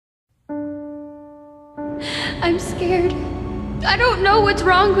I'm scared. I don't know what's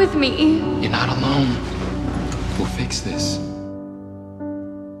wrong with me. You're not alone. We'll fix this.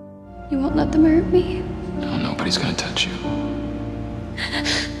 You won't let them hurt me? No, nobody's gonna touch you.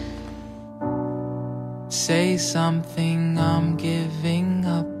 Say something, I'm giving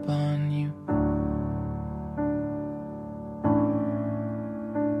up on you.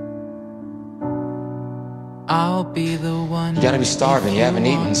 I'll be the one. You gotta be starving, you haven't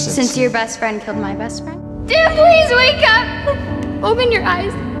eaten Since your best friend killed my best friend? Dude, please wake up! Open your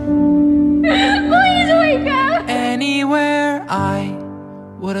eyes. Please wake up! Anywhere I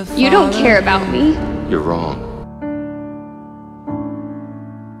would have. You don't care about me. You're wrong.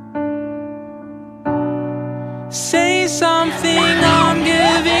 Say something, I'm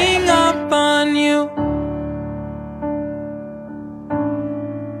giving up on you.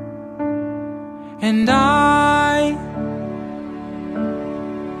 And I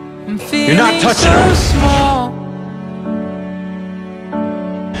am feeling You're not touching so her. small.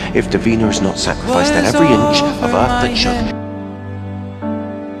 If Davina is not sacrificed at every inch of earth that should.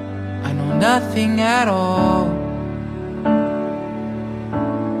 I know nothing at all.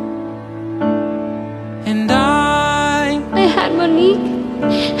 And I had Monique,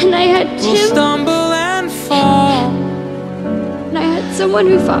 and I had will Tim, stumble and fall. and I had someone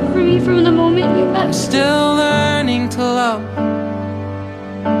who fought for me from the moment you met. Still learning to love,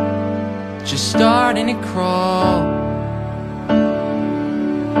 just starting to crawl.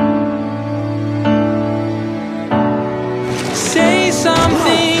 Say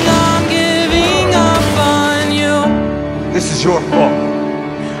something, I'm giving up on you. This is your fault.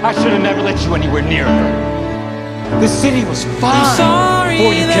 I should have never let you anywhere near her. The city was fine sorry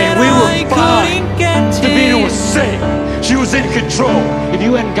before you that came. We were I fine. couldn't get to Davina you. was safe. She was in control. If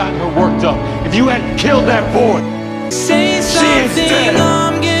you hadn't gotten her worked up, if you hadn't killed that boy, Say something, dead.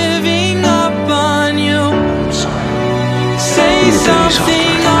 I'm giving up on you. I'm sorry. Say In the days after something,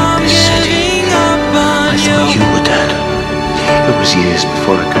 I left I'm this city, giving up on I thought you were dead. It was years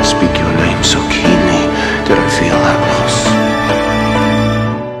before I could speak your name so keenly did I feel that way.